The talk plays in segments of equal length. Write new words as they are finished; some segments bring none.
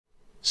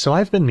So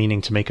I've been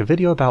meaning to make a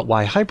video about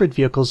why hybrid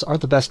vehicles are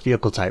the best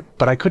vehicle type,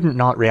 but I couldn't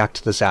not react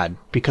to this ad,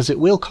 because it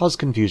will cause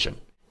confusion.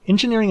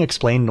 Engineering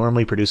Explained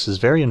normally produces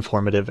very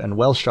informative and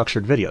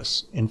well-structured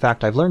videos. In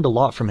fact, I've learned a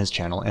lot from his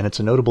channel, and it's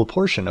a notable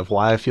portion of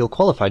why I feel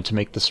qualified to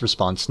make this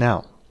response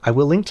now. I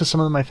will link to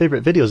some of my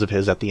favorite videos of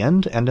his at the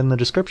end and in the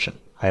description.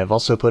 I have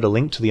also put a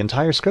link to the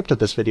entire script of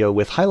this video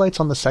with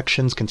highlights on the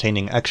sections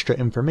containing extra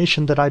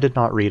information that I did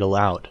not read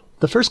aloud.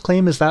 The first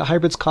claim is that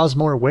hybrids cause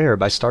more wear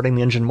by starting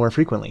the engine more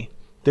frequently.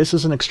 This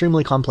is an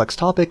extremely complex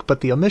topic,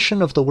 but the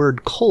omission of the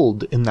word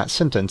cold in that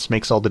sentence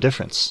makes all the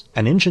difference.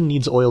 An engine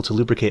needs oil to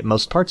lubricate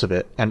most parts of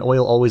it, and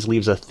oil always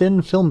leaves a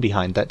thin film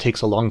behind that takes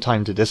a long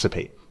time to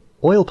dissipate.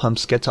 Oil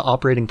pumps get to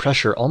operating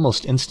pressure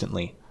almost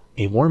instantly.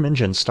 A warm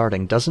engine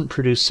starting doesn't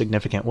produce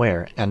significant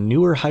wear, and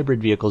newer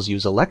hybrid vehicles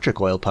use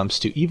electric oil pumps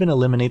to even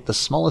eliminate the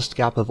smallest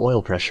gap of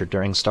oil pressure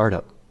during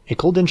startup. A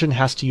cold engine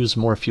has to use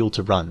more fuel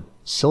to run.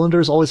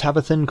 Cylinders always have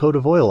a thin coat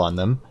of oil on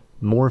them.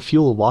 More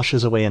fuel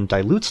washes away and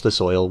dilutes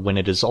this oil when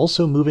it is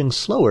also moving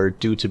slower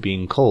due to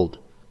being cold.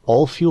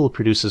 All fuel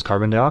produces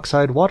carbon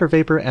dioxide, water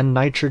vapor, and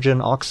nitrogen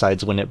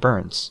oxides when it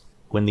burns.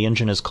 When the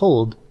engine is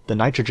cold, the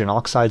nitrogen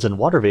oxides and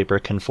water vapor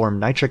can form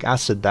nitric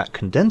acid that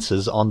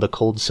condenses on the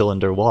cold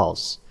cylinder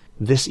walls.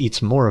 This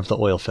eats more of the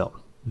oil film.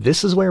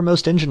 This is where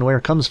most engine wear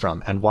comes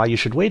from, and why you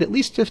should wait at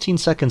least 15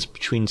 seconds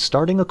between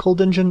starting a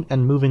cold engine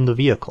and moving the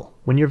vehicle.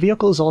 When your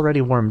vehicle is already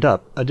warmed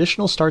up,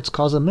 additional starts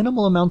cause a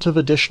minimal amount of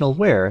additional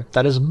wear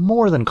that is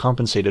more than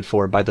compensated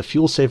for by the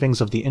fuel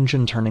savings of the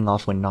engine turning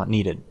off when not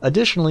needed.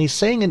 Additionally,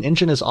 saying an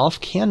engine is off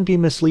can be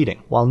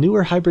misleading. While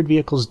newer hybrid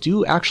vehicles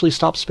do actually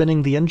stop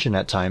spinning the engine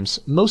at times,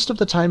 most of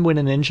the time when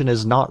an engine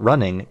is not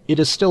running, it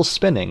is still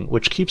spinning,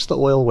 which keeps the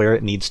oil where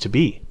it needs to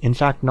be. In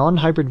fact,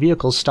 non-hybrid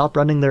vehicles stop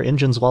running their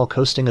engines while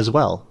coasting as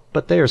well,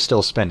 but they are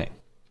still spinning.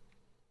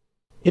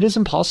 It is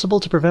impossible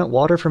to prevent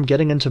water from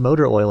getting into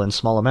motor oil in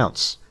small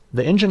amounts.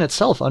 The engine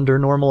itself under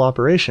normal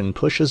operation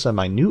pushes a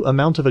minute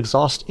amount of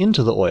exhaust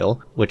into the oil,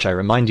 which I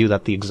remind you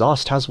that the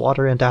exhaust has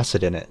water and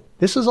acid in it.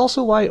 This is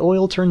also why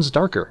oil turns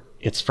darker.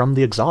 It's from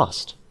the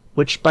exhaust.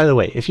 Which, by the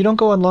way, if you don't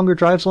go on longer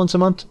drives once a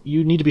month,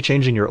 you need to be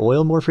changing your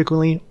oil more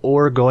frequently,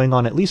 or going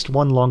on at least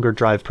one longer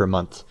drive per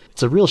month.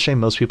 It's a real shame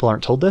most people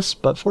aren't told this,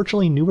 but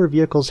fortunately newer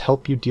vehicles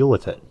help you deal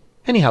with it.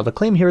 Anyhow, the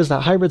claim here is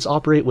that hybrids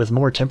operate with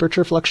more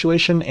temperature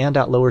fluctuation and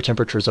at lower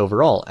temperatures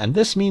overall, and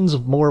this means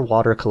more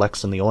water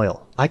collects in the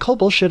oil. I call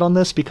bullshit on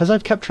this because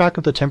I've kept track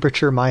of the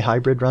temperature my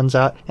hybrid runs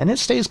at, and it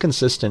stays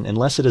consistent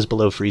unless it is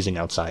below freezing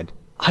outside.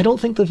 I don't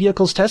think the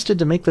vehicles tested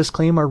to make this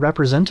claim are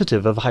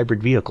representative of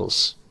hybrid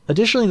vehicles.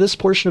 Additionally, this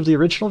portion of the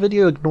original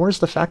video ignores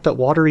the fact that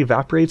water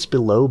evaporates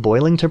below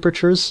boiling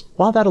temperatures.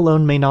 While that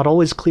alone may not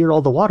always clear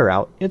all the water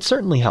out, it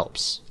certainly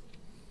helps.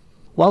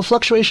 While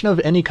fluctuation of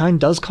any kind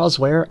does cause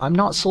wear, I'm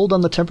not sold on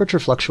the temperature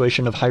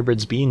fluctuation of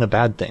hybrids being a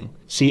bad thing.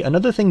 See,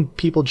 another thing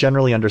people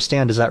generally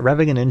understand is that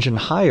revving an engine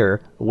higher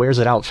wears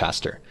it out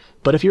faster.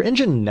 But if your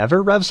engine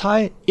never revs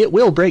high, it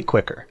will break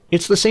quicker.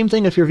 It's the same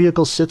thing if your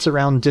vehicle sits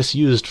around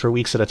disused for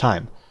weeks at a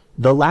time.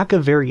 The lack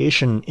of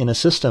variation in a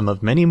system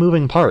of many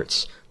moving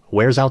parts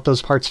wears out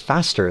those parts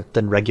faster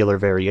than regular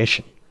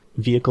variation.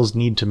 Vehicles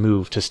need to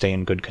move to stay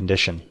in good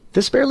condition.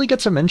 This barely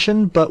gets a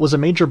mention, but was a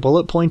major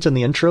bullet point in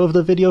the intro of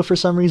the video for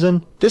some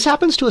reason. This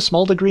happens to a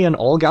small degree in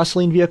all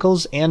gasoline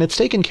vehicles, and it's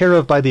taken care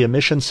of by the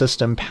emission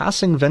system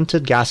passing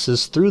vented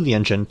gases through the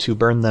engine to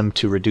burn them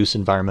to reduce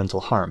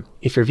environmental harm.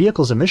 If your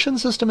vehicle's emission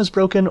system is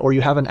broken or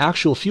you have an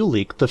actual fuel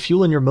leak, the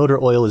fuel in your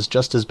motor oil is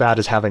just as bad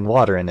as having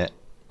water in it.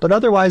 But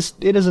otherwise,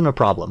 it isn't a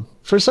problem.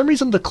 For some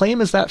reason, the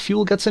claim is that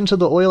fuel gets into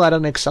the oil at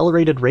an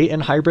accelerated rate in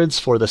hybrids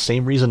for the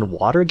same reason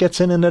water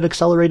gets in at an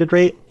accelerated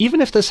rate.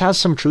 Even if this has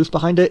some truth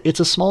behind it, it's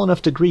a small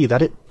enough degree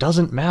that it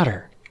doesn't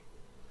matter.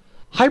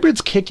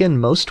 Hybrids kick in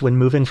most when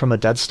moving from a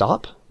dead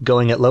stop,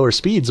 going at lower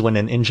speeds when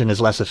an engine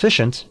is less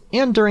efficient,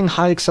 and during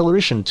high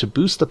acceleration to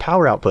boost the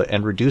power output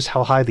and reduce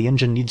how high the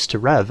engine needs to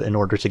rev in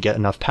order to get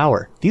enough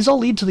power. These all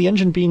lead to the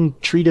engine being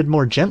treated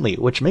more gently,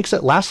 which makes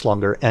it last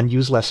longer and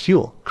use less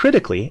fuel.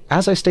 Critically,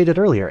 as I stated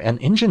earlier, an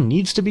engine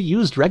needs to be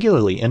used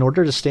regularly in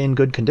order to stay in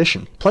good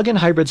condition. Plug-in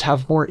hybrids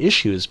have more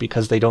issues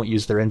because they don't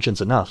use their engines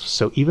enough,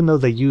 so even though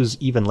they use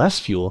even less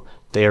fuel,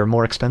 they are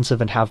more expensive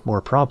and have more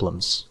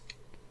problems.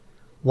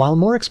 While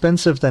more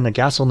expensive than a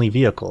gas-only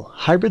vehicle,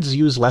 hybrids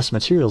use less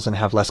materials and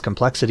have less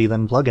complexity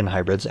than plug-in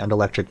hybrids and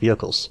electric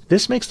vehicles.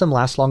 This makes them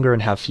last longer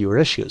and have fewer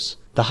issues.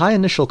 The high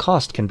initial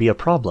cost can be a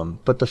problem,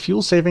 but the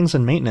fuel savings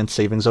and maintenance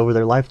savings over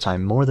their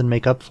lifetime more than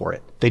make up for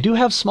it. They do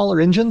have smaller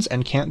engines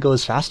and can't go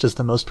as fast as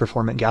the most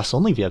performant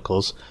gas-only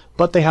vehicles,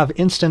 but they have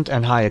instant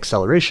and high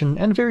acceleration,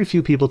 and very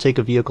few people take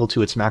a vehicle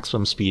to its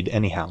maximum speed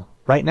anyhow.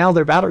 Right now,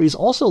 their batteries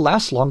also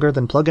last longer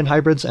than plug-in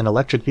hybrids and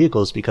electric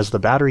vehicles because the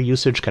battery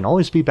usage can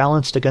always be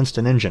balanced against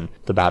an engine.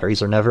 The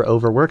batteries are never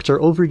overworked or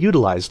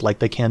overutilized like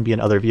they can be in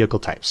other vehicle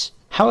types.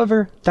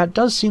 However, that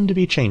does seem to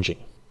be changing.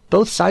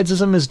 Both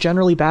sidesism is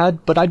generally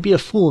bad, but I'd be a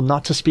fool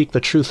not to speak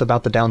the truth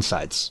about the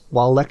downsides.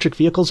 While electric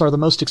vehicles are the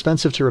most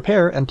expensive to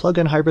repair and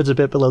plug-in hybrids a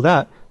bit below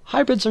that,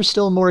 Hybrids are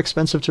still more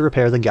expensive to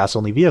repair than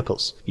gas-only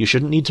vehicles. You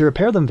shouldn't need to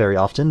repair them very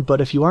often, but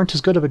if you aren't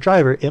as good of a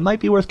driver, it might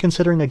be worth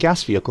considering a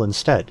gas vehicle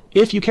instead.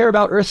 If you care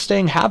about Earth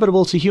staying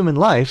habitable to human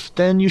life,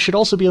 then you should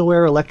also be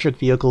aware electric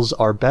vehicles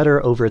are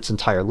better over its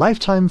entire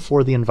lifetime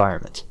for the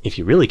environment. If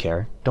you really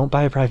care, don't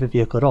buy a private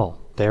vehicle at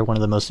all. They're one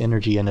of the most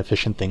energy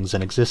inefficient things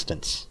in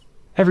existence.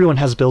 Everyone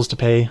has bills to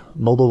pay.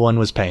 Mobile One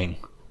was paying.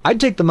 I'd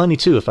take the money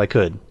too if I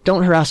could.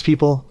 Don't harass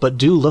people, but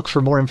do look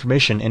for more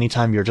information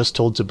anytime you're just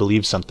told to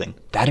believe something.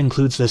 That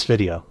includes this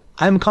video.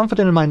 I am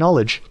confident in my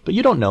knowledge, but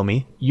you don't know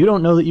me. You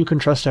don't know that you can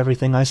trust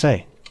everything I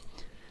say.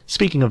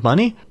 Speaking of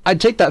money,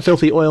 I'd take that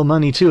filthy oil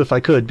money too if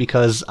I could,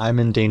 because I'm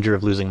in danger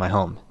of losing my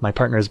home. My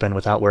partner has been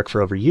without work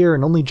for over a year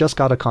and only just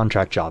got a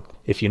contract job.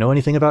 If you know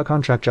anything about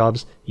contract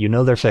jobs, you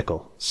know they're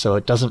fickle, so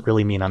it doesn't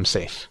really mean I'm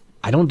safe.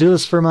 I don't do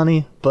this for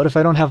money, but if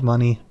I don't have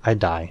money, I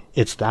die.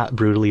 It's that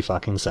brutally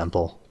fucking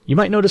simple. You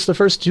might notice the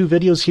first two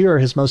videos here are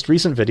his most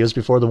recent videos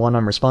before the one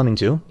I'm responding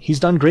to. He's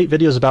done great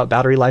videos about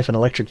battery life and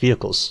electric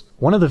vehicles.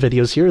 One of the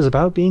videos here is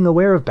about being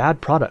aware of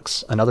bad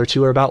products, another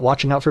two are about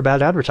watching out for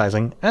bad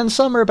advertising, and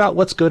some are about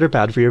what's good or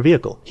bad for your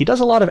vehicle. He does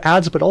a lot of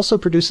ads but also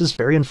produces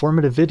very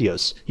informative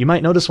videos. You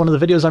might notice one of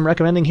the videos I'm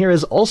recommending here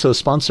is also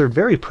sponsored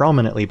very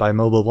prominently by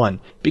Mobile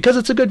One, because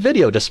it's a good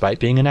video despite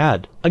being an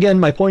ad. Again,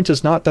 my point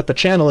is not that the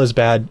channel is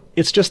bad,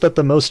 it's just that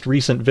the most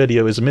recent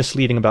video is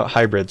misleading about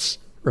hybrids.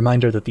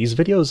 Reminder that these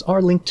videos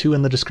are linked to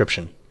in the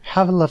description.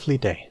 Have a lovely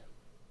day.